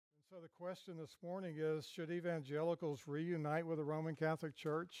The question this morning is, should evangelicals reunite with the Roman Catholic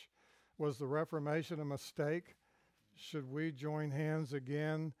Church? Was the Reformation a mistake? Should we join hands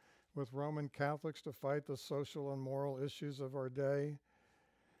again with Roman Catholics to fight the social and moral issues of our day?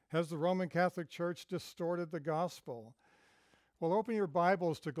 Has the Roman Catholic Church distorted the gospel? Well, open your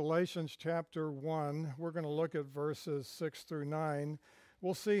Bibles to Galatians chapter 1. We're going to look at verses 6 through 9.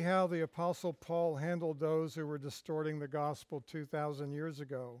 We'll see how the Apostle Paul handled those who were distorting the gospel 2,000 years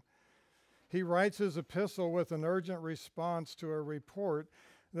ago. He writes his epistle with an urgent response to a report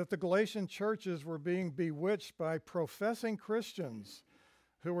that the Galatian churches were being bewitched by professing Christians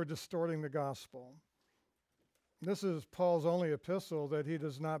who were distorting the gospel. This is Paul's only epistle that he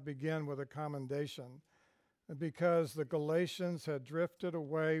does not begin with a commendation, because the Galatians had drifted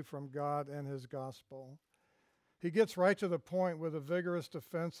away from God and his gospel. He gets right to the point with a vigorous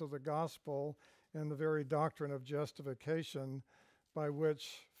defense of the gospel and the very doctrine of justification by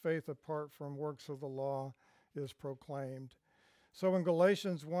which faith apart from works of the law is proclaimed. So in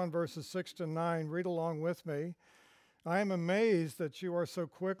Galatians 1, verses 6 to 9, read along with me. I am amazed that you are so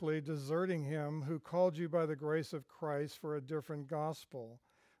quickly deserting him who called you by the grace of Christ for a different gospel,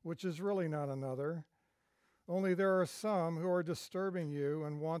 which is really not another. Only there are some who are disturbing you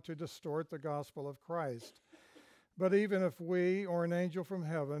and want to distort the gospel of Christ. But even if we or an angel from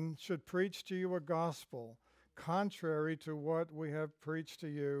heaven should preach to you a gospel contrary to what we have preached to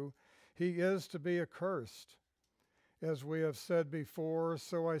you, he is to be accursed. As we have said before,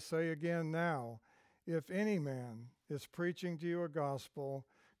 so I say again now, if any man is preaching to you a gospel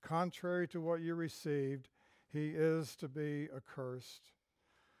contrary to what you received, he is to be accursed.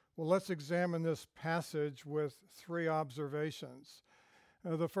 Well, let's examine this passage with three observations.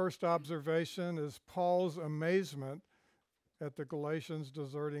 The first observation is Paul's amazement at the Galatians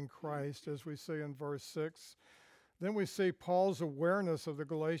deserting Christ, as we see in verse 6. Then we see Paul's awareness of the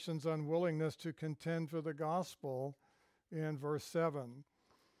Galatians' unwillingness to contend for the gospel in verse 7.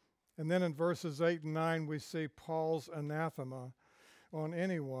 And then in verses 8 and 9, we see Paul's anathema on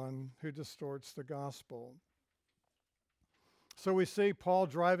anyone who distorts the gospel. So we see Paul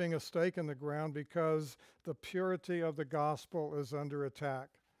driving a stake in the ground because the purity of the gospel is under attack.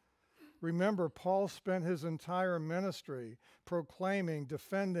 Remember, Paul spent his entire ministry proclaiming,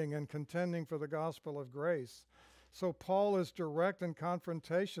 defending, and contending for the gospel of grace. So Paul is direct and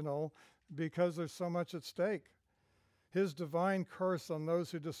confrontational because there's so much at stake. His divine curse on those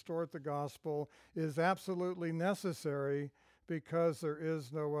who distort the gospel is absolutely necessary because there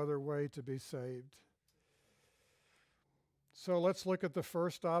is no other way to be saved. So let's look at the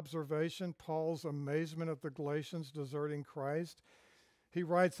first observation, Paul's amazement at the Galatians deserting Christ. He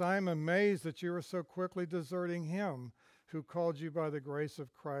writes, I am amazed that you are so quickly deserting him who called you by the grace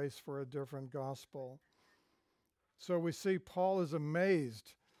of Christ for a different gospel. So we see Paul is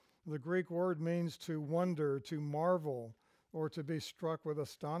amazed. The Greek word means to wonder, to marvel, or to be struck with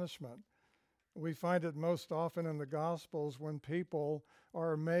astonishment. We find it most often in the Gospels when people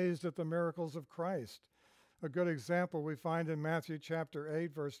are amazed at the miracles of Christ. A good example we find in Matthew chapter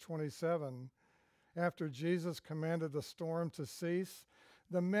 8, verse 27. After Jesus commanded the storm to cease,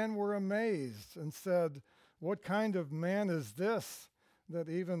 the men were amazed and said, what kind of man is this that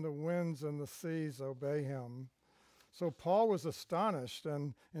even the winds and the seas obey him? So Paul was astonished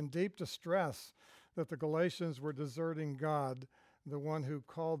and in deep distress that the Galatians were deserting God, the one who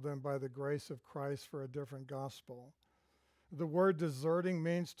called them by the grace of Christ for a different gospel. The word deserting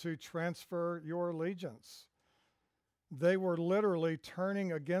means to transfer your allegiance. They were literally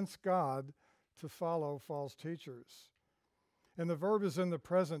turning against God to follow false teachers. And the verb is in the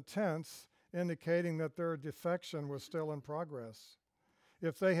present tense, indicating that their defection was still in progress.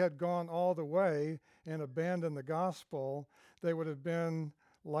 If they had gone all the way and abandoned the gospel, they would have been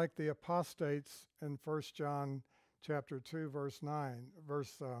like the apostates in 1 John chapter 2, verse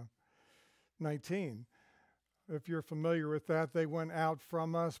 19. If you're familiar with that, they went out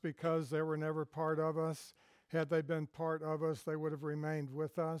from us because they were never part of us. Had they been part of us, they would have remained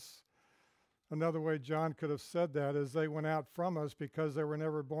with us. Another way John could have said that is they went out from us because they were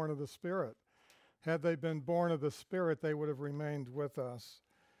never born of the Spirit. Had they been born of the Spirit, they would have remained with us.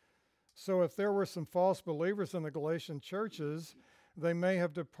 So if there were some false believers in the Galatian churches, they may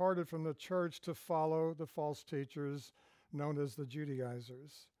have departed from the church to follow the false teachers known as the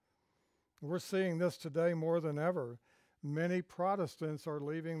Judaizers. We're seeing this today more than ever. Many Protestants are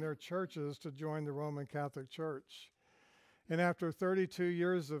leaving their churches to join the Roman Catholic Church. And after 32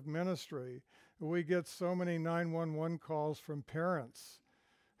 years of ministry, we get so many 911 calls from parents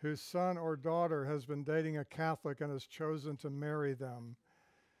whose son or daughter has been dating a Catholic and has chosen to marry them.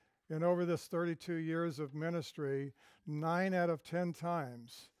 And over this 32 years of ministry, 9 out of 10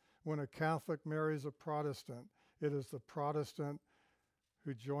 times when a Catholic marries a Protestant, it is the Protestant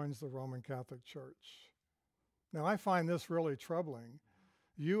who joins the Roman Catholic Church. Now, I find this really troubling.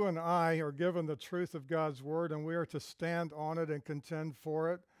 You and I are given the truth of God's word, and we are to stand on it and contend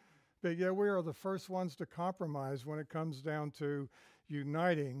for it. But yet we are the first ones to compromise when it comes down to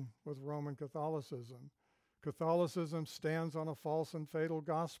uniting with Roman Catholicism. Catholicism stands on a false and fatal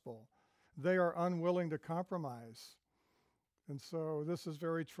gospel. They are unwilling to compromise. And so this is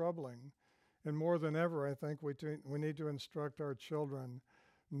very troubling. And more than ever, I think we need to instruct our children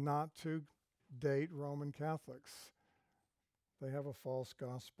not to date Roman Catholics. They have a false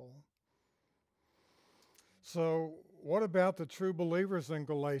gospel. So what about the true believers in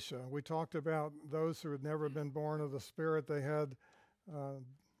Galatia? We talked about those who had never been born of the Spirit. They had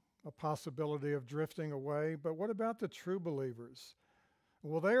a possibility of drifting away. But what about the true believers?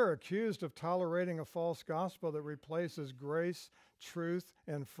 Well, they are accused of tolerating a false gospel that replaces grace, truth,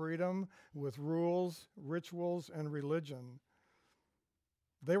 and freedom with rules, rituals, and religion.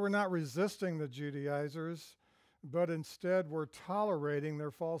 They were not resisting the Judaizers, but instead were tolerating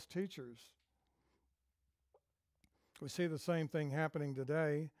their false teachers. We see the same thing happening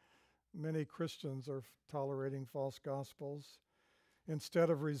today. Many Christians are tolerating false gospels. Instead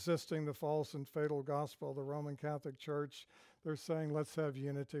of resisting the false and fatal gospel of the Roman Catholic Church, they're saying, let's have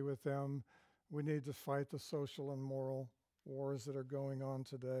unity with them. We need to fight the social and moral wars that are going on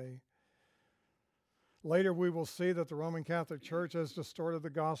today. Later, we will see that the Roman Catholic Church has distorted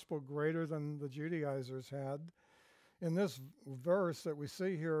the gospel greater than the Judaizers had. In this verse that we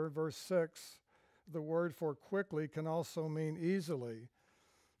see here, verse 6, the word for quickly can also mean easily.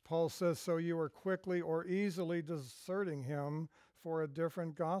 Paul says, so you are quickly or easily deserting him for a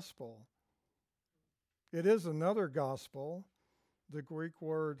different gospel. It is another gospel. The Greek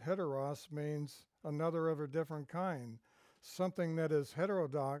word heteros means another of a different kind. Something that is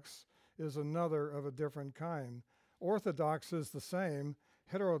heterodox is another of a different kind. Orthodox is the same.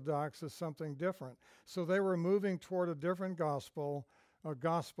 Heterodox is something different. So they were moving toward a different gospel, a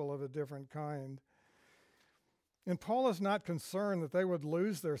gospel of a different kind. And Paul is not concerned that they would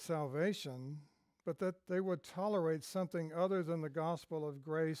lose their salvation, but that they would tolerate something other than the gospel of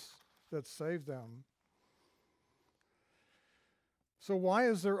grace that saved them. So why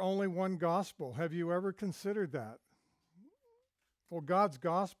is there only one gospel? Have you ever considered that? Well, God's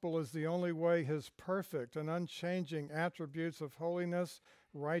gospel is the only way his perfect and unchanging attributes of holiness,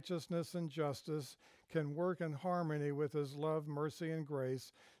 righteousness, and justice can work in harmony with his love, mercy, and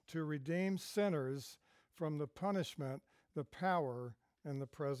grace to redeem sinners from the punishment, the power, and the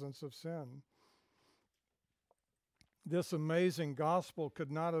presence of sin. This amazing gospel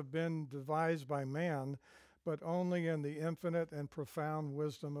could not have been devised by man, but only in the infinite and profound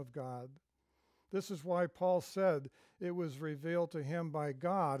wisdom of God. This is why Paul said it was revealed to him by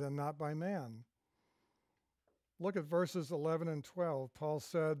God and not by man. Look at verses 11 and 12. Paul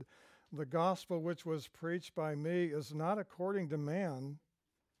said, the gospel which was preached by me is not according to man,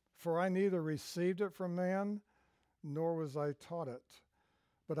 for I neither received it from man, nor was I taught it,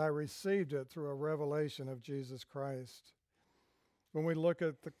 but I received it through a revelation of Jesus Christ. When we look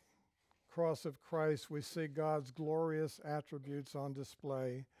at the cross of Christ, we see God's glorious attributes on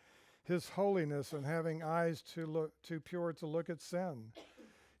display. His holiness and having eyes too pure to look at sin.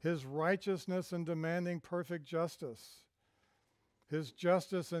 His righteousness in demanding perfect justice. His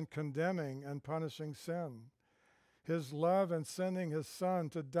justice in condemning and punishing sin. His love in sending his Son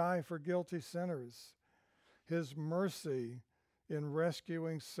to die for guilty sinners. His mercy in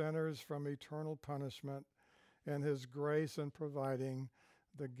rescuing sinners from eternal punishment. And his grace in providing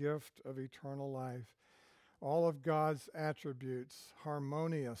the gift of eternal life. All of God's attributes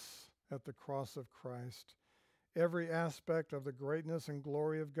harmonious at the cross of Christ. Every aspect of the greatness and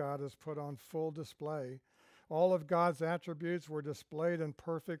glory of God is put on full display. All of God's attributes were displayed in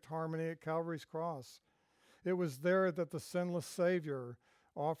perfect harmony at Calvary's cross. It was there that the sinless Savior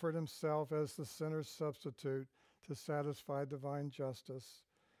offered himself as the sinner's substitute to satisfy divine justice.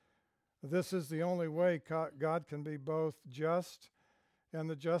 This is the only way God can be both just and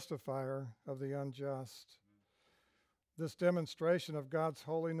the justifier of the unjust. This demonstration of God's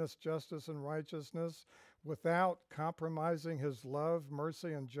holiness, justice, and righteousness without compromising his love,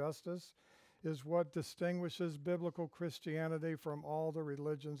 mercy, and justice is what distinguishes biblical Christianity from all the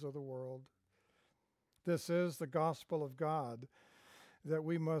religions of the world. This is the gospel of God that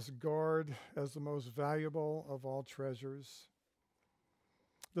we must guard as the most valuable of all treasures.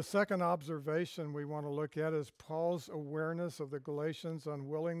 The second observation we want to look at is Paul's awareness of the Galatians'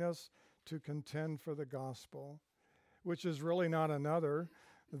 unwillingness to contend for the gospel, which is really not another.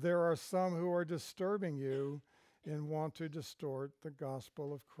 There are some who are disturbing you and want to distort the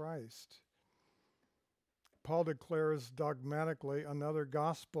gospel of Christ. Paul declares dogmatically another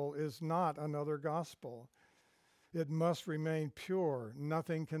gospel is not another gospel. It must remain pure.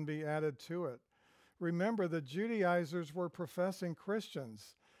 Nothing can be added to it. Remember, the Judaizers were professing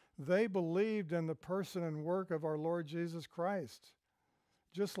Christians. They believed in the person and work of our Lord Jesus Christ,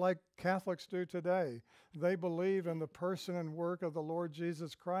 just like Catholics do today. They believe in the person and work of the Lord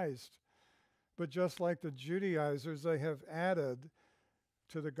Jesus Christ. But just like the Judaizers, they have added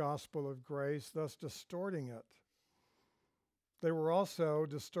to the gospel of grace, thus distorting it. They were also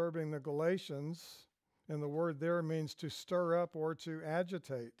disturbing the Galatians, and the word there means to stir up or to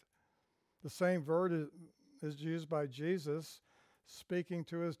agitate. The same word is used by Jesus speaking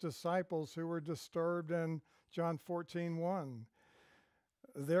to his disciples who were disturbed in John 14:1.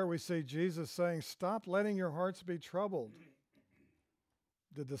 There we see Jesus saying, "Stop letting your hearts be troubled."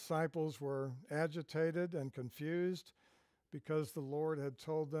 The disciples were agitated and confused because the Lord had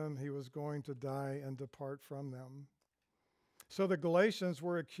told them he was going to die and depart from them. So the Galatians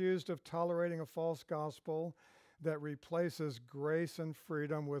were accused of tolerating a false gospel that replaces grace and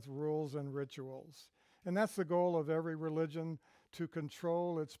freedom with rules and rituals. And that's the goal of every religion, to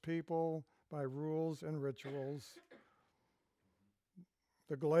control its people by rules and rituals.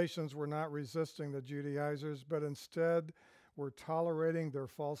 The Galatians were not resisting the Judaizers, but instead were tolerating their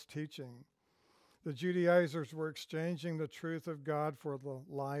false teaching. The Judaizers were exchanging the truth of God for the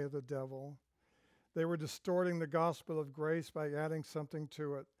lie of the devil. They were distorting the gospel of grace by adding something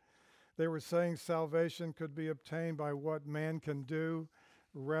to it. They were saying salvation could be obtained by what man can do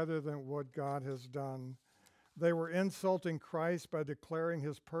rather than what God has done. They were insulting Christ by declaring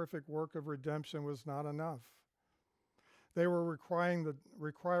his perfect work of redemption was not enough. They were requiring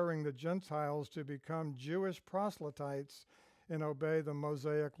the Gentiles to become Jewish proselytes and obey the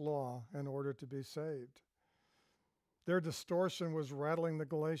Mosaic law in order to be saved. Their distortion was rattling the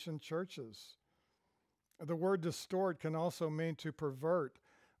Galatian churches. The word distort can also mean to pervert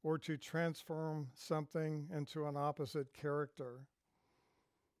or to transform something into an opposite character.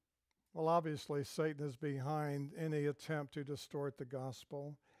 Well, obviously, Satan is behind any attempt to distort the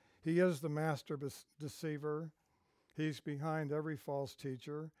gospel. He is the master deceiver. He's behind every false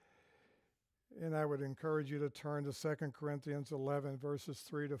teacher. And I would encourage you to turn to 2 Corinthians 11, verses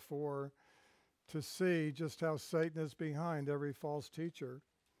 3 to 4, to see just how Satan is behind every false teacher.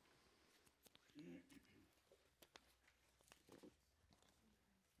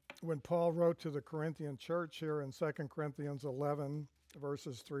 When Paul wrote to the Corinthian church here in 2 Corinthians 11,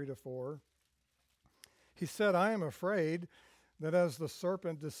 verses 3 to 4, he said, "I am afraid that as the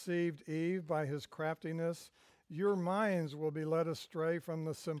serpent deceived Eve by his craftiness, your minds will be led astray from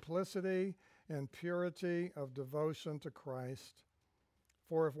the simplicity and purity of devotion to Christ.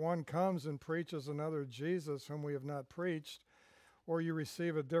 For if one comes and preaches another Jesus whom we have not preached, or you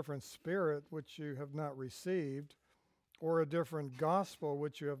receive a different spirit which you have not received, or a different gospel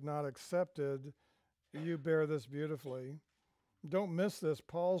which you have not accepted, you bear this beautifully." Don't miss this,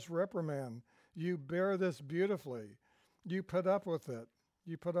 Paul's reprimand. You bear this beautifully. You put up with it.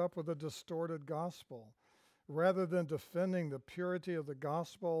 You put up with a distorted gospel. Rather than defending the purity of the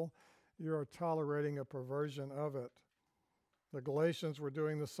gospel, you are tolerating a perversion of it. The Galatians were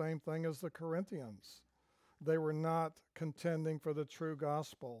doing the same thing as the Corinthians. They were not contending for the true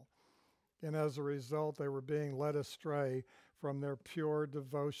gospel, and as a result, they were being led astray from their pure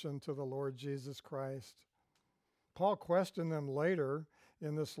devotion to the Lord Jesus Christ. Paul questioned them later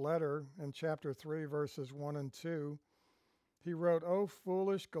in this letter in chapter 3, verses 1 and 2. He wrote, "O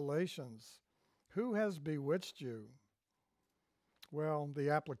foolish Galatians, who has bewitched you?" Well, the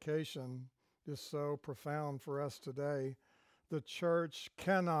application is so profound for us today. The church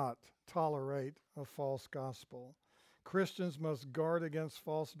cannot tolerate a false gospel. Christians must guard against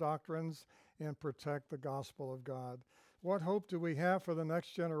false doctrines and protect the gospel of God. What hope do we have for the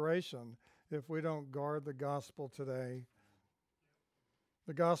next generation if we don't guard the gospel today?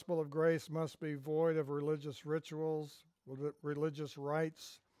 The gospel of grace must be void of religious rituals, religious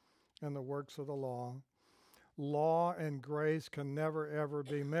rites, and the works of the law. Law and grace can never, ever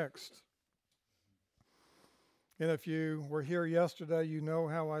be mixed. And if you were here yesterday, you know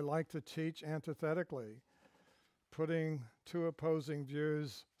how I like to teach antithetically, putting two opposing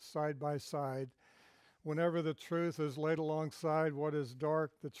views side by side. Whenever the truth is laid alongside what is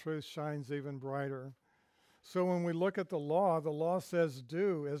dark, the truth shines even brighter. So when we look at the law says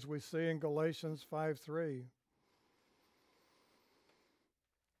do, as we see in Galatians 5:3.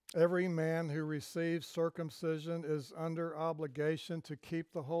 Every man who receives circumcision is under obligation to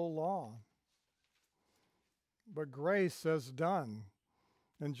keep the whole law. But grace says done.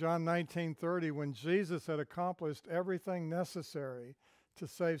 In John 19:30, when Jesus had accomplished everything necessary to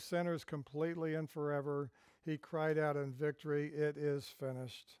save sinners completely and forever, he cried out in victory, "It is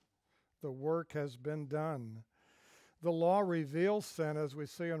finished." The work has been done. The law reveals sin, as we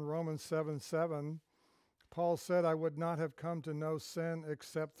see in Romans 7:7. Paul said, "I would not have come to know sin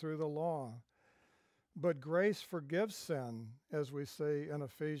except through the law." But grace forgives sin, as we see in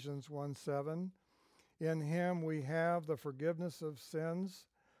Ephesians 1:7. In him we have the forgiveness of sins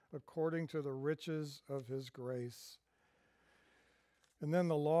according to the riches of his grace. And then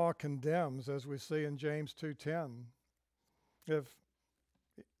the law condemns, as we see in James 2:10. If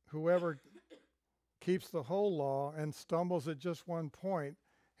whoever keeps the whole law and stumbles at just one point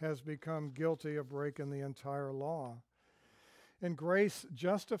has become guilty of breaking the entire law. And grace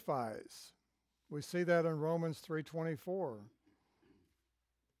justifies. We see that in Romans 3:24.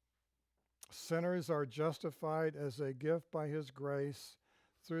 Sinners are justified as a gift by his grace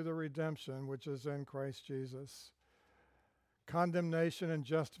through the redemption which is in Christ Jesus. Condemnation and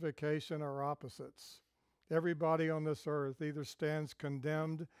justification are opposites. Everybody on this earth either stands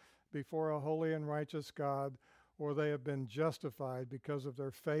condemned before a holy and righteous God, or they have been justified because of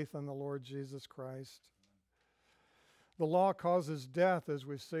their faith in the Lord Jesus Christ. The law causes death, as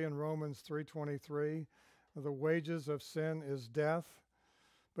we see in Romans 3:23. The wages of sin is death,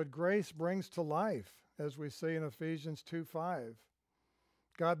 but grace brings to life, as we see in Ephesians 2:5.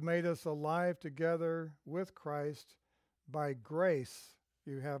 God made us alive together with Christ. By grace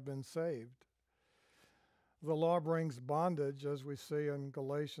you have been saved. The law brings bondage, as we see in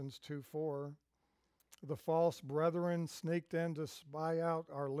Galatians 2:4. The false brethren sneaked in to spy out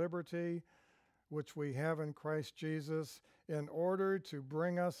our liberty, which we have in Christ Jesus, in order to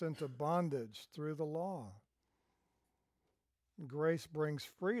bring us into bondage through the law. Grace brings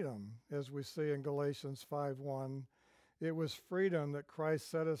freedom, as we see in Galatians 5:1. It was freedom that Christ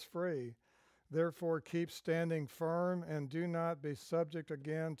set us free. Therefore, keep standing firm and do not be subject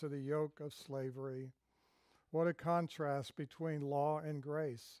again to the yoke of slavery. What a contrast between law and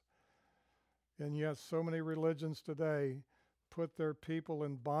grace. And yet so many religions today put their people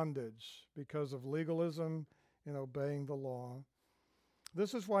in bondage because of legalism and obeying the law.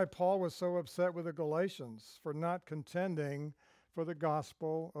 This is why Paul was so upset with the Galatians for not contending for the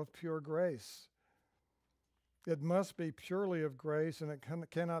gospel of pure grace. It must be purely of grace, and it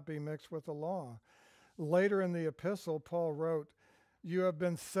cannot be mixed with the law. Later in the epistle, Paul wrote, "You have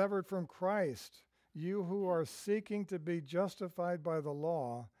been severed from Christ. You who are seeking to be justified by the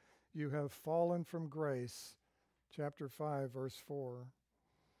law, you have fallen from grace." Chapter 5, verse 4.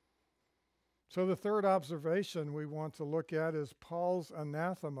 So the third observation we want to look at is Paul's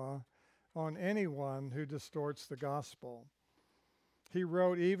anathema on anyone who distorts the gospel. He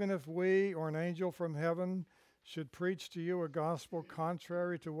wrote, "Even if we or an angel from heaven should preach to you a gospel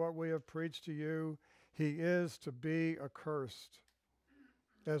contrary to what we have preached to you, he is to be accursed.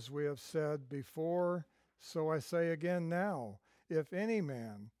 As we have said before, so I say again now, if any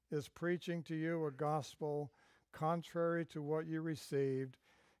man is preaching to you a gospel contrary to what you received,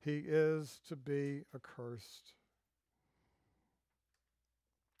 he is to be accursed."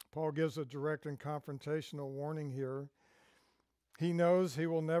 Paul gives a direct and confrontational warning here. He knows he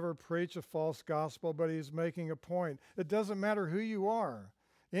will never preach a false gospel, but he's making a point. It doesn't matter who you are.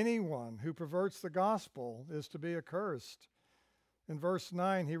 Anyone who perverts the gospel is to be accursed. In verse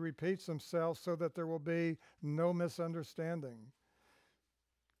 9, he repeats himself so that there will be no misunderstanding.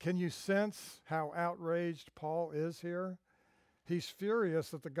 Can you sense how outraged Paul is here? He's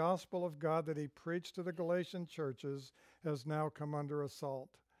furious that the gospel of God that he preached to the Galatian churches has now come under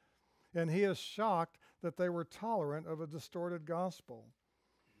assault. And he is shocked that they were tolerant of a distorted gospel.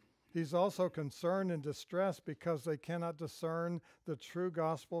 He's also concerned and distressed because they cannot discern the true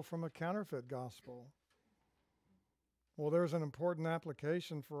gospel from a counterfeit gospel. Well, there's an important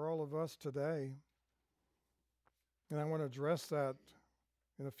application for all of us today, and I want to address that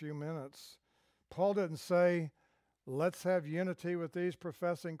in a few minutes. Paul didn't say, let's have unity with these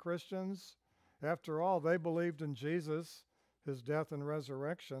professing Christians. After all, they believed in Jesus, his death and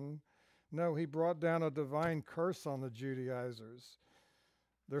resurrection. No, he brought down a divine curse on the Judaizers.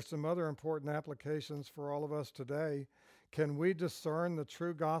 There's some other important applications for all of us today. Can we discern the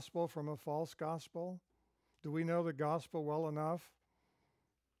true gospel from a false gospel? Do we know the gospel well enough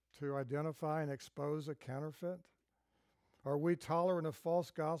to identify and expose a counterfeit? Are we tolerant of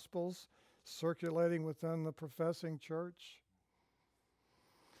false gospels circulating within the professing church?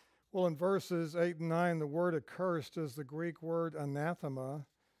 Well, in verses 8 and 9, the word accursed is the Greek word anathema.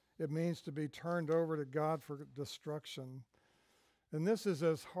 It means to be turned over to God for destruction. And this is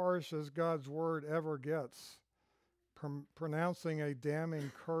as harsh as God's word ever gets. pronouncing a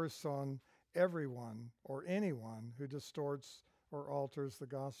damning curse on everyone or anyone who distorts or alters the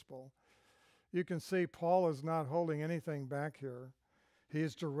gospel. You can see Paul is not holding anything back here. He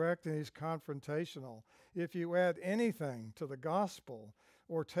is direct and he's confrontational. If you add anything to the gospel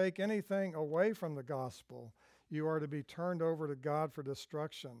or take anything away from the gospel, you are to be turned over to God for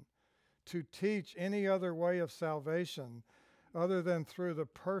destruction. To teach any other way of salvation other than through the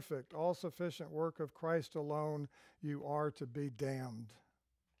perfect, all-sufficient work of Christ alone, you are to be damned.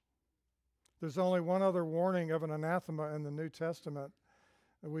 There's only one other warning of an anathema in the New Testament,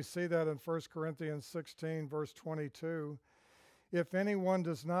 and we see that in 1 Corinthians 16, verse 22. If anyone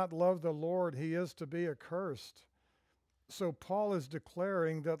does not love the Lord, he is to be accursed. So Paul is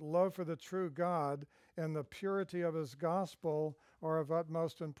declaring that love for the true God and the purity of his gospel are of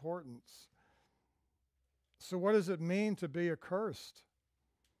utmost importance. So what does it mean to be accursed?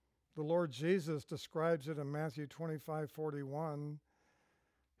 The Lord Jesus describes it in Matthew 25:41.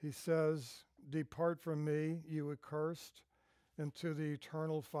 He says, "Depart from me, you accursed, into the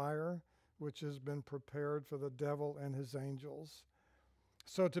eternal fire, which has been prepared for the devil and his angels."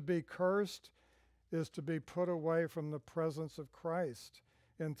 So to be cursed is to be put away from the presence of Christ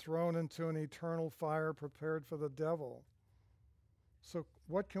and thrown into an eternal fire prepared for the devil. So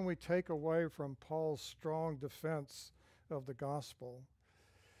what can we take away from Paul's strong defense of the gospel?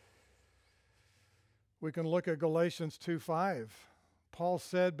 We can look at Galatians 2:5. Paul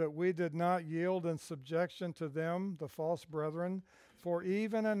said, "But we did not yield in subjection to them, the false brethren, for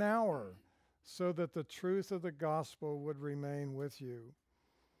even an hour, so that the truth of the gospel would remain with you."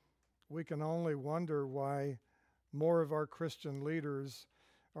 We can only wonder why more of our Christian leaders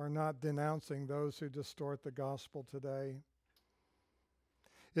are not denouncing those who distort the gospel today.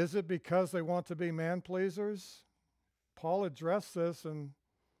 Is it because they want to be man-pleasers? Paul addressed this in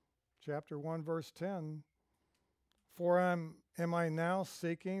chapter 1, verse 10. "For am I now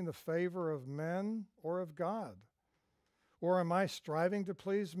seeking the favor of men or of God? Or am I striving to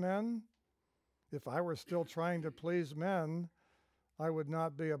please men? If I were still trying to please men, I would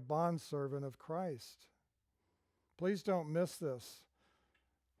not be a bondservant of Christ." Please don't miss this.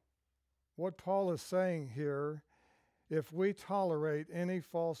 What Paul is saying here, if we tolerate any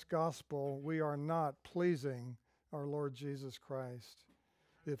false gospel, we are not pleasing our Lord Jesus Christ.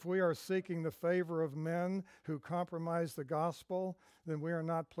 If we are seeking the favor of men who compromise the gospel, then we are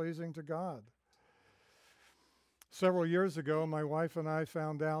not pleasing to God. Several years ago, my wife and I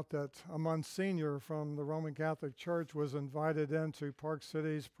found out that a Monsignor from the Roman Catholic Church was invited into Park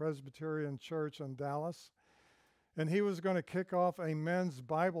City's Presbyterian Church in Dallas, and he was going to kick off a men's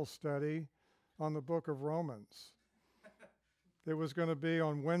Bible study on the book of Romans. It was going to be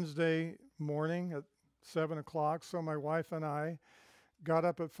on Wednesday morning at 7 o'clock, so my wife and I got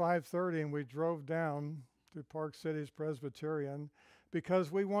up at 5:30 and we drove down to Park City's Presbyterian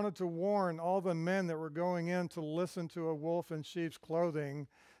because we wanted to warn all the men that were going in to listen to a wolf in sheep's clothing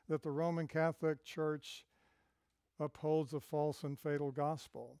that the Roman Catholic Church upholds a false and fatal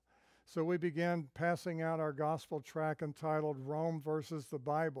gospel. So we began passing out our gospel tract entitled "Rome versus the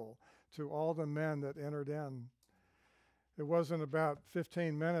Bible" to all the men that entered in. It wasn't about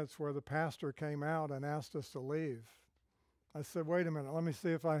 15 minutes where the pastor came out and asked us to leave. I said, "Wait a minute, let me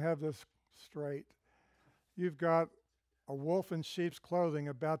see if I have this straight. You've got a wolf in sheep's clothing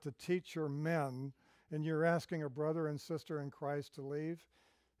about to teach your men, and you're asking a brother and sister in Christ to leave?"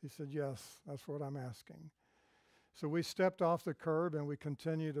 He said, "Yes, that's what I'm asking." So we stepped off the curb and we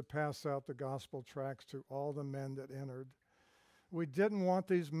continued to pass out the gospel tracts to all the men that entered. We didn't want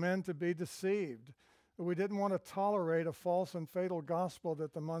these men to be deceived. We didn't want to tolerate a false and fatal gospel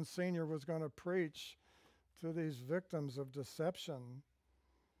that the Monsignor was going to preach to these victims of deception.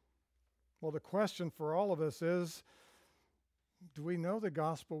 Well, the question for all of us is, do we know the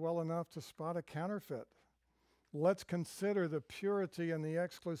gospel well enough to spot a counterfeit? Let's consider the purity and the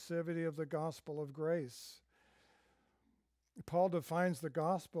exclusivity of the gospel of grace. Paul defines the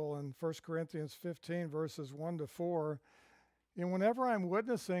gospel in 1 Corinthians 15, verses 1 to 4. And whenever I'm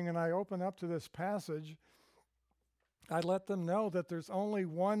witnessing and I open up to this passage, I let them know that there's only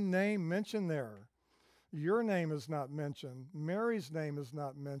one name mentioned there. Your name is not mentioned. Mary's name is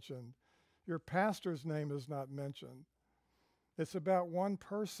not mentioned. Your pastor's name is not mentioned. It's about one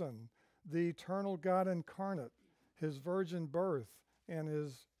person, the eternal God incarnate, his virgin birth, and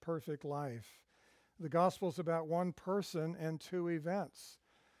his perfect life. The gospel's about one person and two events: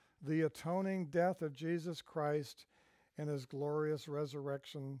 the atoning death of Jesus Christ and his glorious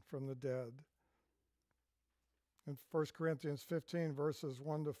resurrection from the dead. In 1 Corinthians 15, verses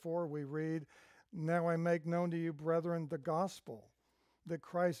 1 to 4, we read, "Now I make known to you, brethren, the gospel, that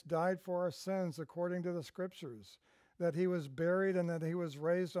Christ died for our sins according to the Scriptures, that he was buried, and that he was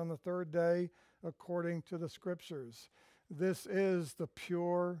raised on the third day according to the Scriptures. This is the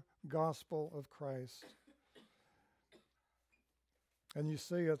pure gospel of Christ. And you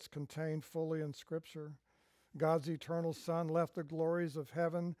see it's contained fully in Scripture. God's eternal Son left the glories of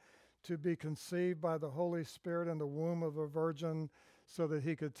heaven to be conceived by the Holy Spirit in the womb of a virgin so that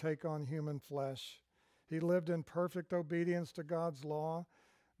he could take on human flesh. He lived in perfect obedience to God's law,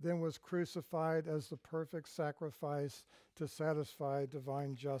 then was crucified as the perfect sacrifice to satisfy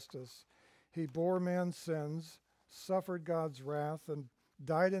divine justice. He bore man's sins, suffered God's wrath, and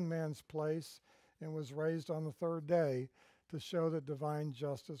died in man's place, and was raised on the third day to show that divine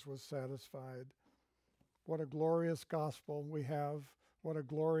justice was satisfied. What a glorious gospel we have. What a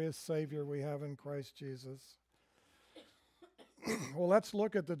glorious Savior we have in Christ Jesus. Well, let's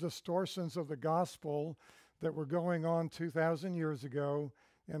look at the distortions of the gospel that were going on 2,000 years ago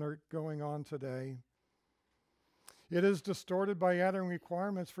and are going on today. It is distorted by adding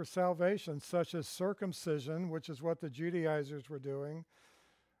requirements for salvation, such as circumcision, which is what the Judaizers were doing.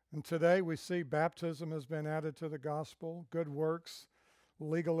 And today we see baptism has been added to the gospel, good works,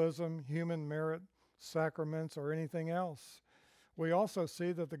 legalism, human merit, sacraments, or anything else. We also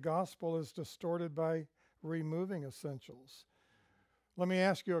see that the gospel is distorted by removing essentials. Let me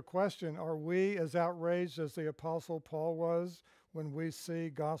ask you a question. Are we as outraged as the Apostle Paul was when we see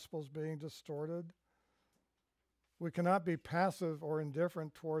gospels being distorted? We cannot be passive or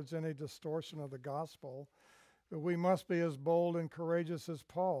indifferent towards any distortion of the gospel, but we must be as bold and courageous as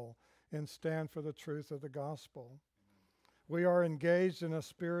Paul and stand for the truth of the gospel. We are engaged in a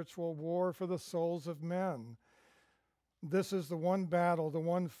spiritual war for the souls of men. This is the one battle, the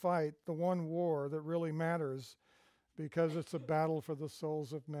one fight, the one war that really matters, because it's a battle for the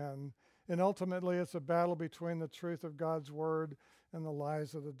souls of men. And ultimately, it's a battle between the truth of God's word and the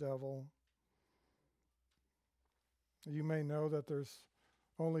lies of the devil. You may know that there's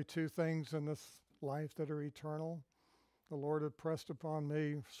only two things in this life that are eternal. The Lord had pressed upon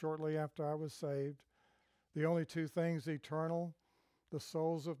me shortly after I was saved. The only two things eternal, the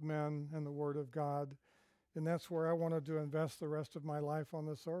souls of men and the word of God. And that's where I wanted to invest the rest of my life on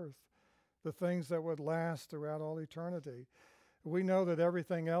this earth. The things that would last throughout all eternity. We know that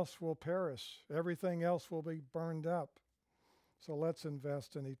everything else will perish. Everything else will be burned up. So let's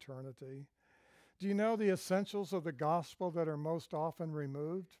invest in eternity. Do you know the essentials of the gospel that are most often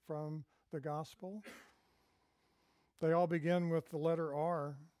removed from the gospel? They all begin with the letter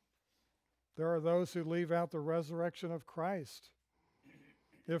R. There are those who leave out the resurrection of Christ.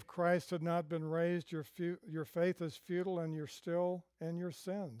 If Christ had not been raised, your faith is futile and you're still in your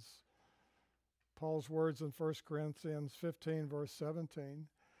sins. Paul's words in 1 Corinthians 15, verse 17.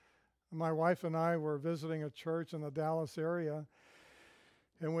 My wife and I were visiting a church in the Dallas area,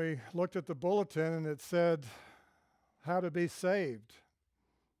 and we looked at the bulletin, and it said, how to be saved.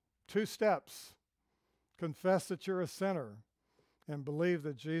 2 steps. Confess that you're a sinner and believe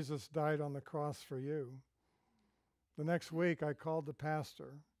that Jesus died on the cross for you. The next week, I called the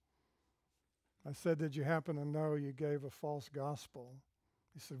pastor. I said, did you happen to know you gave a false gospel?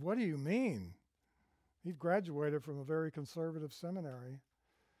 He said, what do you mean? He'd graduated from a very conservative seminary.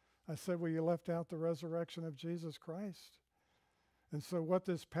 I said, well, you left out the resurrection of Jesus Christ. And so what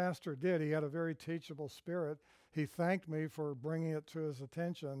this pastor did, he had a very teachable spirit. He thanked me for bringing it to his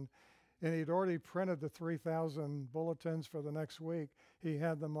attention, and he'd already printed the 3,000 bulletins for the next week. He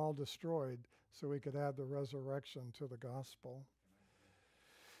had them all destroyed so he could add the resurrection to the gospel.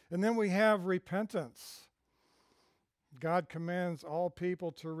 And then we have repentance. God commands all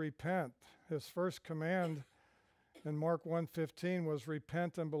people to repent. His first command in Mark 1:15 was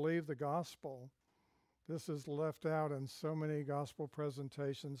repent and believe the gospel. This is left out in so many gospel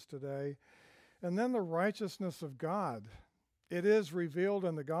presentations today. And then the righteousness of God. It is revealed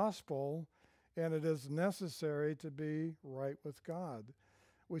in the gospel, and it is necessary to be right with God.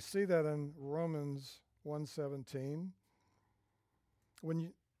 We see that in Romans 1:17.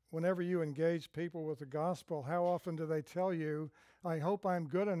 Whenever you engage people with the gospel, how often do they tell you, I hope I'm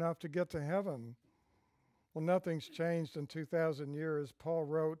good enough to get to heaven? Well, nothing's changed in 2,000 years. Paul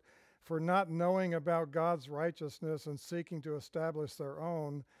wrote, for not knowing about God's righteousness and seeking to establish their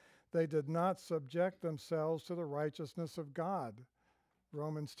own, they did not subject themselves to the righteousness of God.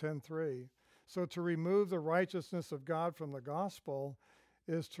 Romans 10:3. So to remove the righteousness of God from the gospel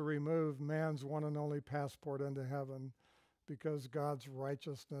is to remove man's one and only passport into heaven, because God's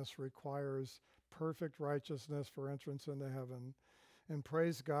righteousness requires perfect righteousness for entrance into heaven. And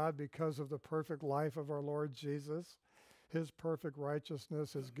praise God, because of the perfect life of our Lord Jesus, his perfect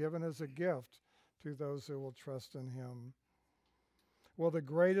righteousness is given as a gift to those who will trust in him. Well, the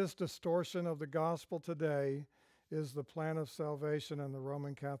greatest distortion of the gospel today is the plan of salvation in the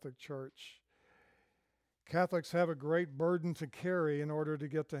Roman Catholic Church. Catholics have a great burden to carry in order to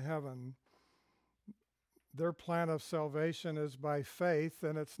get to heaven. Their plan of salvation is by faith,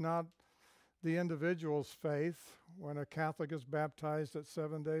 and it's not the individual's faith. When a Catholic is baptized at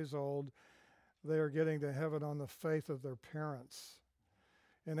 7 days old, they are getting to heaven on the faith of their parents.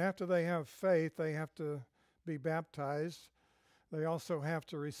 And after they have faith, they have to be baptized. They also have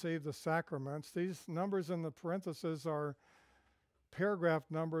to receive the sacraments. These numbers in the parentheses are paragraph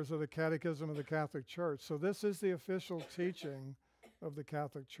numbers of the Catechism of the Catholic Church. So this is the official teaching of the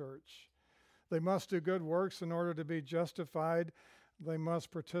Catholic Church. They must do good works in order to be justified. They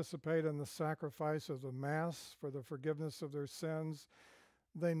must participate in the sacrifice of the Mass for the forgiveness of their sins.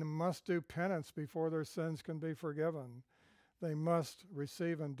 They must do penance before their sins can be forgiven. They must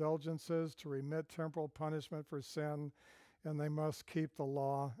receive indulgences to remit temporal punishment for sin, and they must keep the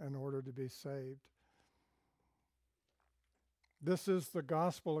law in order to be saved. This is the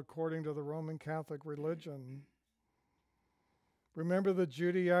gospel according to the Roman Catholic religion. Remember, the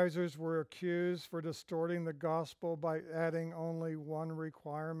Judaizers were accused for distorting the gospel by adding only one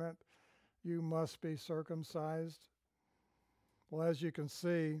requirement: you must be circumcised. Well, as you can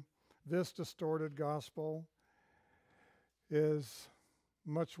see, this distorted gospel is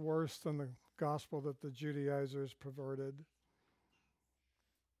much worse than the gospel that the Judaizers perverted.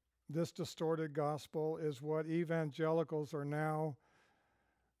 This distorted gospel is what evangelicals are now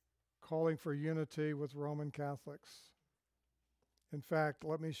calling for unity with Roman Catholics. In fact,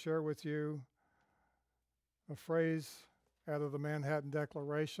 let me share with you a phrase out of the Manhattan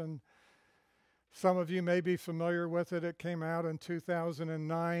Declaration. Some of you may be familiar with it. It came out in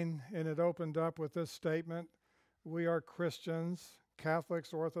 2009, and it opened up with this statement: "We are Christians,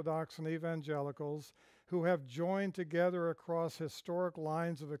 Catholics, Orthodox, and Evangelicals who have joined together across historic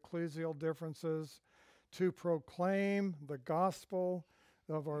lines of ecclesial differences to proclaim the gospel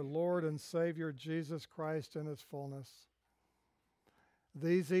of our Lord and Savior Jesus Christ in its fullness."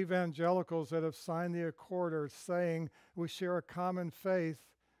 These evangelicals that have signed the accord are saying we share a common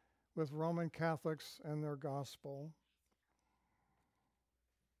faith with Roman Catholics and their gospel.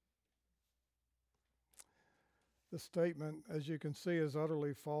 The statement, as you can see, is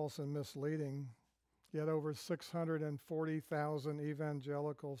utterly false and misleading, yet over 640,000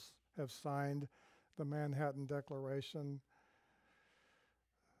 evangelicals have signed the Manhattan Declaration.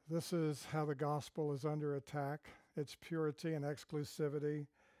 This is how the gospel is under attack: its purity and exclusivity.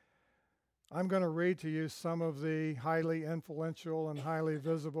 I'm going to read to you some of the highly influential and highly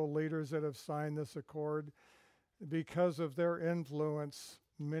visible leaders that have signed this accord. Because of their influence,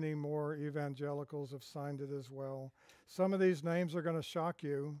 many more evangelicals have signed it as well. Some of these names are going to shock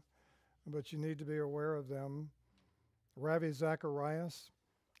you, but you need to be aware of them. Ravi Zacharias,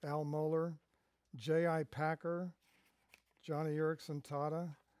 Al Mohler, J.I. Packer, Johnny Erickson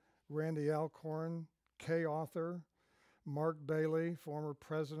Tata, Randy Alcorn, Kay Arthur, Mark Bailey, former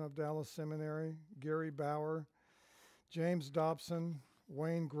president of Dallas Seminary, Gary Bauer, James Dobson,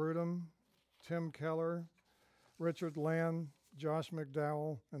 Wayne Grudem, Tim Keller, Richard Land, Josh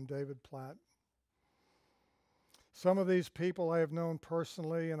McDowell, and David Platt. Some of these people I have known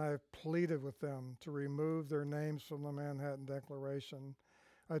personally, and I have pleaded with them to remove their names from the Manhattan Declaration.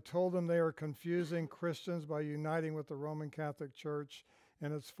 I told them they are confusing Christians by uniting with the Roman Catholic Church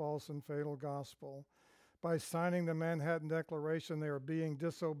and its false and fatal gospel. By signing the Manhattan Declaration, they are being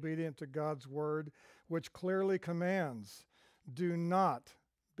disobedient to God's word, which clearly commands, do not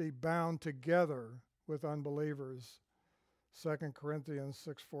be bound together with unbelievers. 2 Corinthians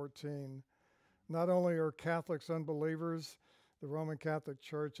 6:14. Not only are Catholics unbelievers, the Roman Catholic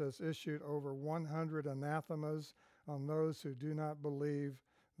Church has issued over 100 anathemas on those who do not believe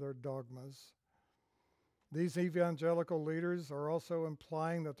their dogmas. These evangelical leaders are also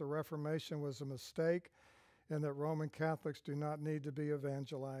implying that the Reformation was a mistake and that Roman Catholics do not need to be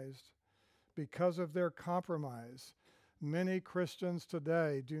evangelized. Because of their compromise, many Christians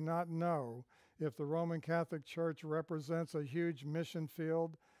today do not know if the Roman Catholic Church represents a huge mission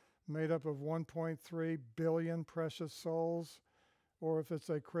field made up of 1.3 billion precious souls, or if it's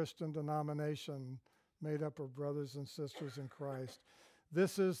a Christian denomination made up of brothers and sisters in Christ.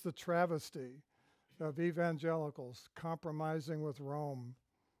 This is the travesty of evangelicals compromising with Rome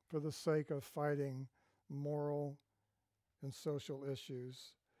for the sake of fighting moral and social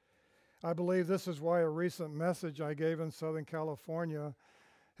issues. I believe this is why a recent message I gave in Southern California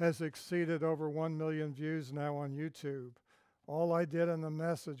has exceeded over 1 million views now on YouTube. All I did in the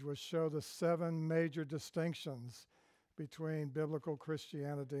message was show the 7 major distinctions between biblical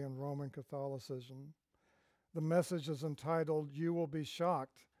Christianity and Roman Catholicism. The message is entitled, "You Will Be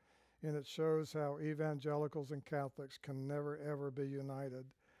Shocked," and it shows how evangelicals and Catholics can never, ever be united.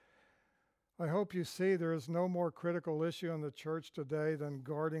 I hope you see there is no more critical issue in the church today than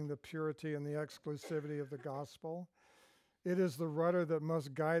guarding the purity and the exclusivity of the gospel. It is the rudder that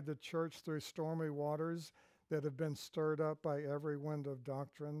must guide the church through stormy waters that have been stirred up by every wind of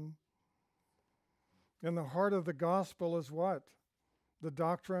doctrine. In the heart of the gospel is what? The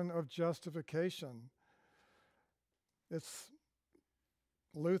doctrine of justification.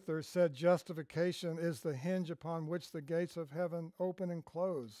 Luther said justification is the hinge upon which the gates of heaven open and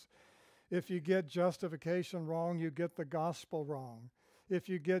close. If you get justification wrong, you get the gospel wrong. If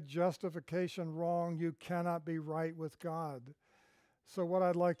you get justification wrong, you cannot be right with God. So what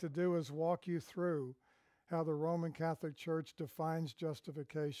I'd like to do is walk you through how the Roman Catholic Church defines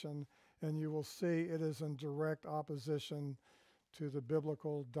justification, and you will see it is in direct opposition to the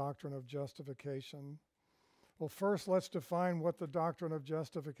biblical doctrine of justification. Well, first, let's define what the doctrine of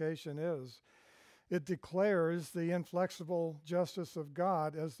justification is. It declares the inflexible justice of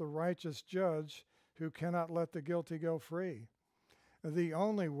God as the righteous judge who cannot let the guilty go free. The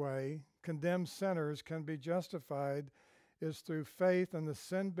only way condemned sinners can be justified is through faith in the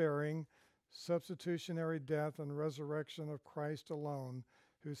sin-bearing, substitutionary death and resurrection of Christ alone,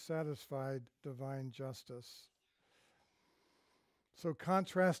 who satisfied divine justice. So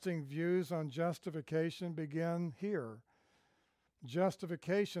contrasting views on justification begin here.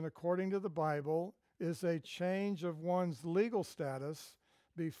 Justification, according to the Bible, is a change of one's legal status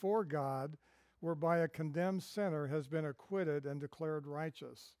before God, whereby a condemned sinner has been acquitted and declared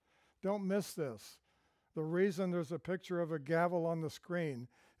righteous. Don't miss this. The reason there's a picture of a gavel on the screen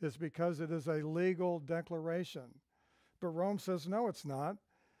is because it is a legal declaration. But Rome says, no, it's not.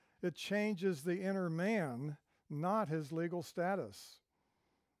 It changes the inner man, not his legal status.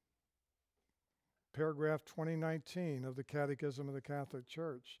 Paragraph 2019 of the Catechism of the Catholic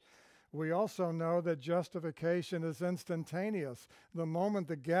Church. We also know that justification is instantaneous. The moment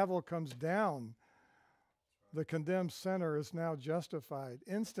the gavel comes down, the condemned sinner is now justified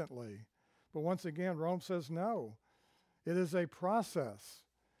instantly. But once again, Rome says no. It is a process.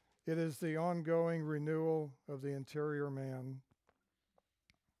 It is the ongoing renewal of the interior man.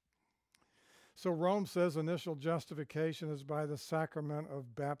 So Rome says initial justification is by the sacrament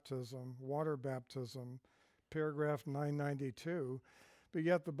of baptism, water baptism, paragraph 992. But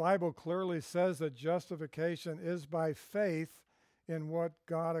yet the Bible clearly says that justification is by faith in what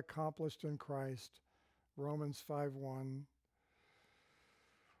God accomplished in Christ, Romans 5:1.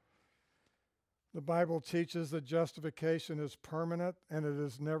 The Bible teaches that justification is permanent and it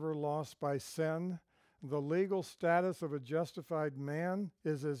is never lost by sin. The legal status of a justified man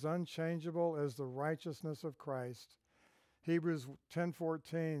is as unchangeable as the righteousness of Christ. Hebrews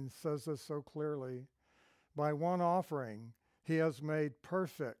 10:14 says this so clearly. By one offering, he has made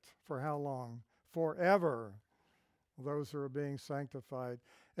perfect, for how long? Forever, those who are being sanctified.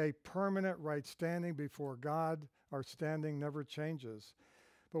 A permanent right standing before God. Our standing never changes.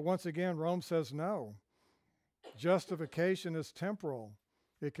 But once again, Rome says no. Justification is temporal.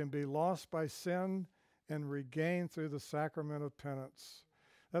 It can be lost by sin and regained through the sacrament of penance.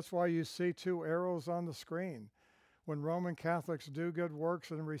 That's why you see two arrows on the screen. When Roman Catholics do good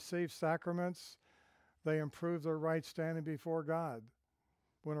works and receive sacraments, they improve their right standing before God.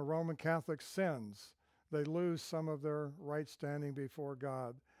 When a Roman Catholic sins, they lose some of their right standing before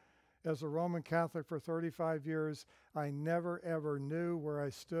God. As a Roman Catholic for 35 years, I never ever knew where I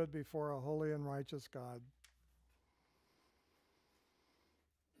stood before a holy and righteous God.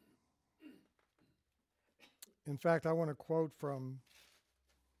 In fact, I want to quote from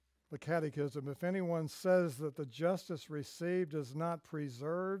the Catechism. If anyone says that the justice received is not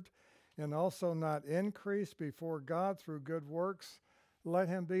preserved and also not increased before God through good works, let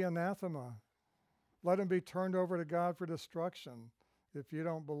him be anathema. Let him be turned over to God for destruction, if you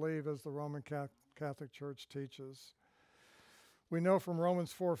don't believe as the Roman Catholic Church teaches. We know from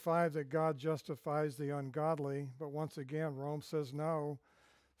Romans 4:5 that God justifies the ungodly, but once again, Rome says no.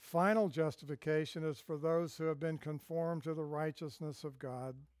 Final justification is for those who have been conformed to the righteousness of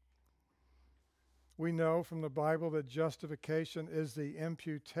God. We know from the Bible that justification is the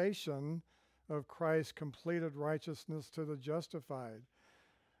imputation of Christ's completed righteousness to the justified.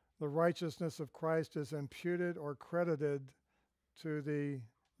 The righteousness of Christ is imputed or credited to the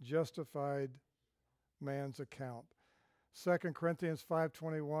justified man's account. 2 Corinthians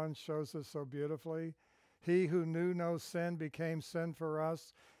 5:21 shows this so beautifully. He who knew no sin became sin for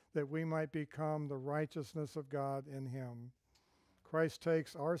us, that we might become the righteousness of God in him. Christ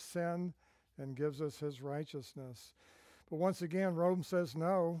takes our sin and gives us his righteousness. But once again, Rome says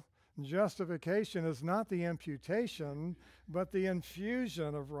no. Justification is not the imputation, but the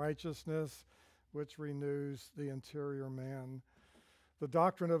infusion of righteousness which renews the interior man. The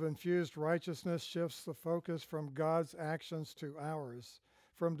doctrine of infused righteousness shifts the focus from God's actions to ours,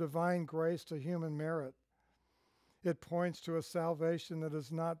 from divine grace to human merit. It points to a salvation that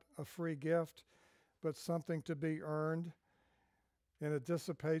is not a free gift, but something to be earned, and it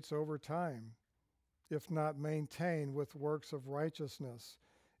dissipates over time, if not maintained with works of righteousness.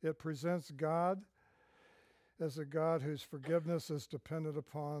 It presents God as a God whose forgiveness is dependent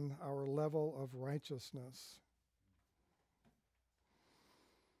upon our level of righteousness.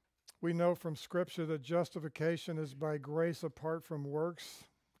 We know from Scripture that justification is by grace apart from works.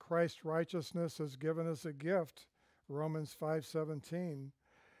 Christ's righteousness is given as a gift, Romans 5:17.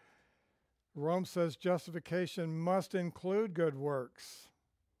 Rome says justification must include good works.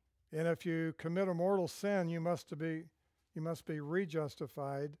 And if you commit a mortal sin, you must be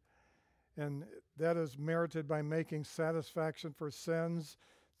rejustified, and that is merited by making satisfaction for sins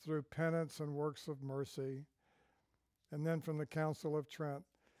through penance and works of mercy. And then from the Council of Trent,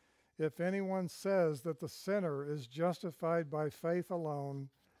 if anyone says that the sinner is justified by faith alone,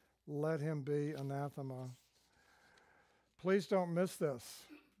 let him be anathema. Please don't miss this.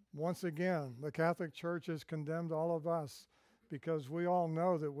 Once again, the Catholic Church has condemned all of us because we all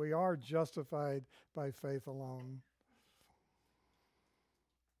know that we are justified by faith alone.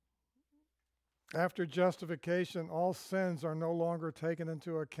 After justification, all sins are no longer taken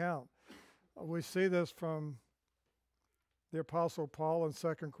into account. We see this from the Apostle Paul in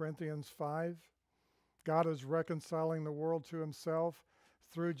 2 Corinthians 5. God is reconciling the world to himself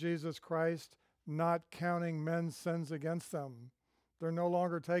through Jesus Christ, not counting men's sins against them. They're no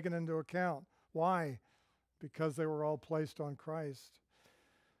longer taken into account. Why? Because they were all placed on Christ.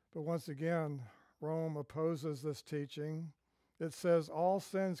 But once again, Rome opposes this teaching. It says all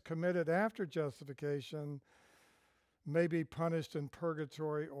sins committed after justification may be punished in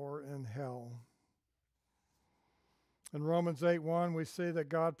purgatory or in hell. In Romans 8:1, we see that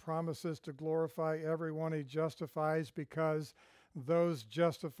God promises to glorify everyone he justifies because those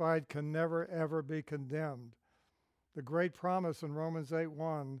justified can never, ever be condemned. The great promise in Romans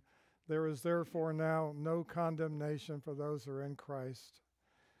 8:1, there is therefore now no condemnation for those who are in Christ.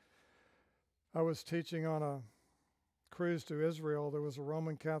 I was teaching on a cruise to Israel. There was a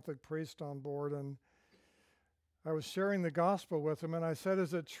Roman Catholic priest on board, and I was sharing the gospel with him, and I said,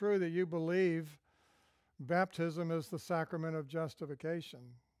 is it true that you believe baptism is the sacrament of justification?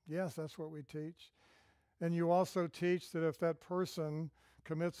 Yes, that's what we teach. And you also teach that if that person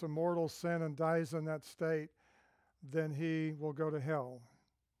commits a mortal sin and dies in that state, then he will go to hell.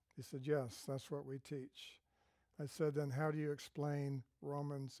 He said, yes, that's what we teach. I said, then how do you explain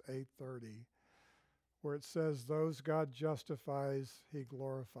Romans 8:30, where it says, those God justifies, he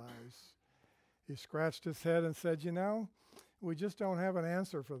glorifies? He scratched his head and said, we just don't have an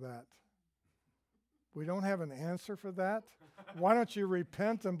answer for that. We don't have an answer for that? Why don't you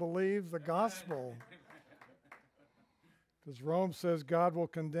repent and believe the gospel? Because Rome says God will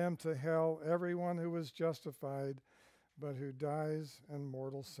condemn to hell everyone who is justified, but who dies in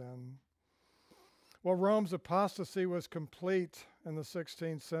mortal sin. Well, Rome's apostasy was complete in the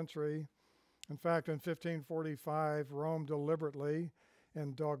 16th century. In fact, in 1545, Rome deliberately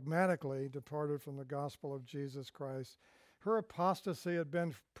and dogmatically departed from the gospel of Jesus Christ. Her apostasy had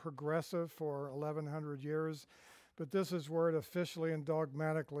been progressive for 1,100 years, but this is where it officially and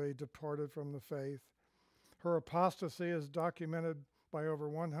dogmatically departed from the faith. Her apostasy is documented by over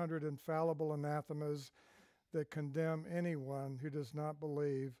 100 infallible anathemas that condemn anyone who does not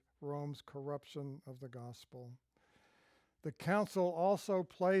believe Rome's corruption of the gospel. The council also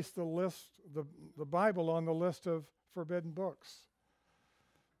placed the Bible on the list of forbidden books.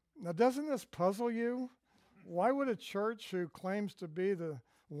 Now, doesn't this puzzle you? Why would a church who claims to be the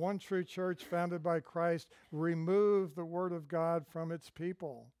one true church founded by Christ remove the Word of God from its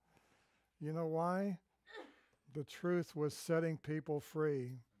people? You know why? The truth was setting people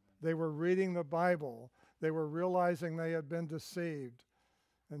free. They were reading the Bible. They were realizing they had been deceived.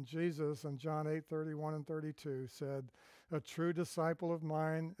 And Jesus in John 8:31 and 32 said, a true disciple of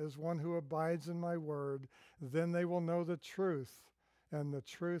mine is one who abides in my word. Then they will know the truth, and the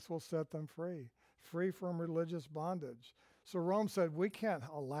truth will set them free from religious bondage. So Rome said, we can't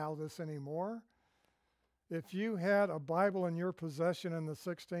allow this anymore. If you had a Bible in your possession in the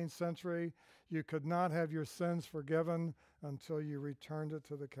 16th century, you could not have your sins forgiven until you returned it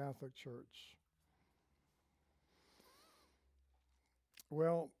to the Catholic Church.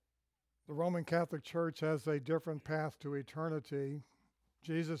 Well, the Roman Catholic Church has a different path to eternity.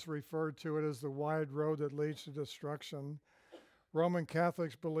 Jesus referred to it as the wide road that leads to destruction. Roman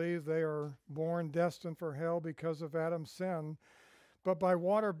Catholics believe they are born destined for hell because of Adam's sin, but by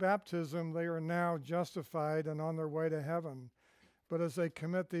water baptism they are now justified and on their way to heaven. But as they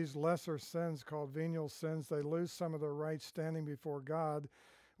commit these lesser sins called venial sins, they lose some of their right standing before God.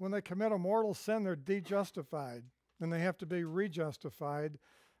 When they commit a mortal sin, they're de-justified, and they have to be re-justified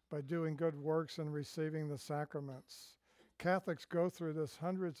by doing good works and receiving the sacraments. Catholics go through this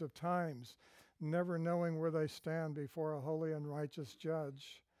hundreds of times, never knowing where they stand before a holy and righteous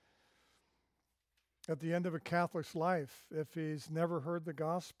judge. At the end of a Catholic's life, if he's never heard the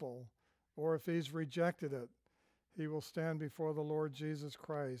gospel or if he's rejected it, he will stand before the Lord Jesus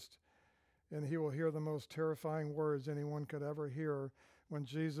Christ, and he will hear the most terrifying words anyone could ever hear when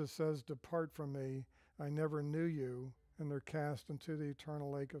Jesus says, "Depart from me, I never knew you," and they're cast into the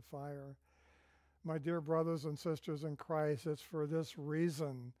eternal lake of fire. My dear brothers and sisters in Christ, it's for this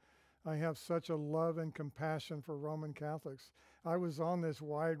reason I have such a love and compassion for Roman Catholics. I was on this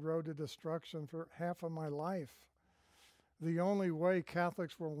wide road to destruction for half of my life. The only way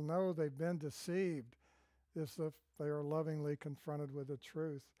Catholics will know they've been deceived is if they are lovingly confronted with the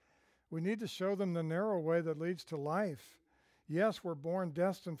truth. We need to show them the narrow way that leads to life. Yes, we're born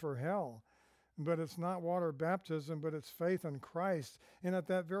destined for hell, but it's not water baptism, but it's faith in Christ. And at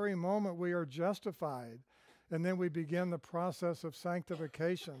that very moment, we are justified. And then we begin the process of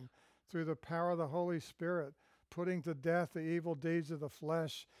sanctification through the power of the Holy Spirit, putting to death the evil deeds of the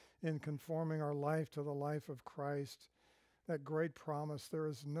flesh in conforming our life to the life of Christ. That great promise, there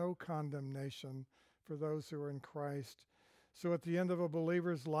is no condemnation for those who are in Christ. So at the end of a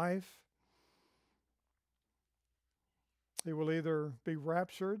believer's life, he will either be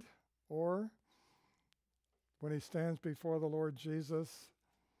raptured, or when he stands before the Lord Jesus,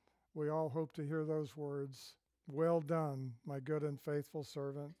 we all hope to hear those words, "Well done, my good and faithful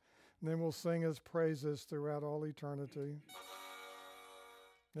servant." And then we'll sing his praises throughout all eternity.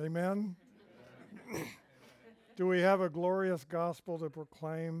 Amen? Do we have a glorious gospel to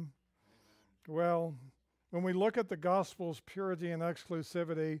proclaim? Well, when we look at the gospel's purity and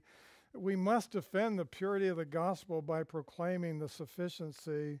exclusivity, we must defend the purity of the gospel by proclaiming the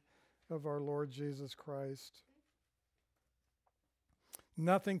sufficiency of our Lord Jesus Christ.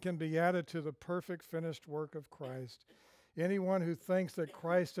 Nothing can be added to the perfect finished work of Christ. Anyone who thinks that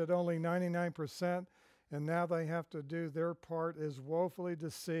Christ did only 99% and now they have to do their part is woefully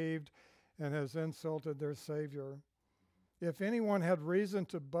deceived and has insulted their Savior. If anyone had reason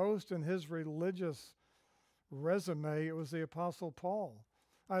to boast in his religious resume, it was the Apostle Paul.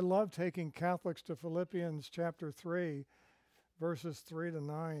 I love taking Catholics to Philippians chapter 3, verses 3 to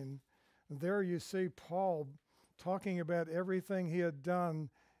 9. There you see Paul talking about everything he had done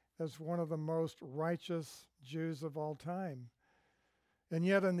as one of the most righteous Jews of all time. And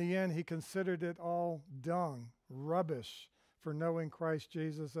yet in the end, he considered it all dung, rubbish, for knowing Christ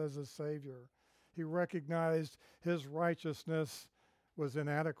Jesus as his Savior. He recognized his righteousness was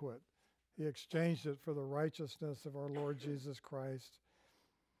inadequate. He exchanged it for the righteousness of our Lord Jesus Christ.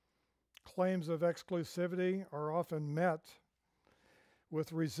 Claims of exclusivity are often met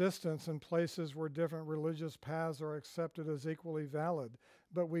with resistance in places where different religious paths are accepted as equally valid.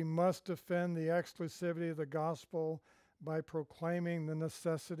 But we must defend the exclusivity of the gospel by proclaiming the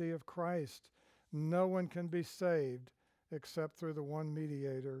necessity of Christ. No one can be saved except through the one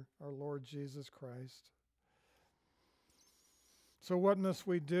mediator, our Lord Jesus Christ. So what must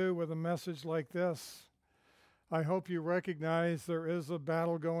we do with a message like this? I hope you recognize there is a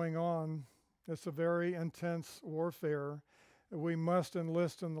battle going on. It's a very intense warfare. We must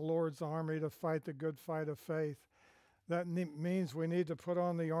enlist in the Lord's army to fight the good fight of faith. That means we need to put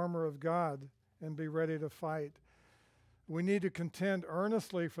on the armor of God and be ready to fight. We need to contend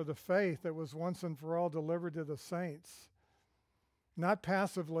earnestly for the faith that was once and for all delivered to the saints. Not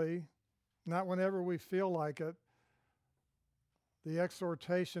passively, not whenever we feel like it. The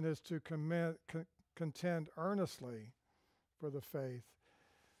exhortation is to contend earnestly for the faith.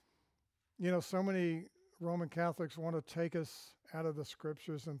 You know, so many Roman Catholics want to take us out of the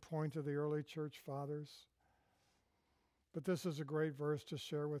scriptures and point to the early church fathers. But this is a great verse to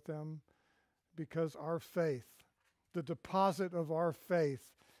share with them, because our faith, the deposit of our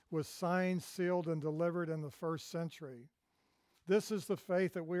faith, was signed, sealed, and delivered in the first century. This is the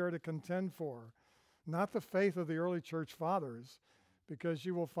faith that we are to contend for, not the faith of the early church fathers, because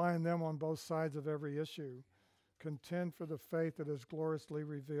you will find them on both sides of every issue. Contend for the faith that is gloriously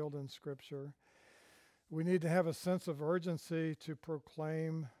revealed in Scripture. We need to have a sense of urgency to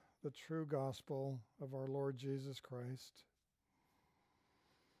proclaim the true gospel of our Lord Jesus Christ.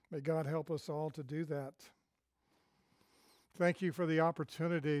 May God help us all to do that. Thank you for the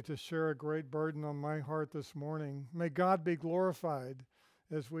opportunity to share a great burden on my heart this morning. May God be glorified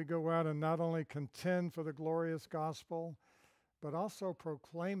as we go out and not only contend for the glorious gospel, but also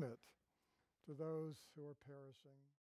proclaim it to those who are perishing.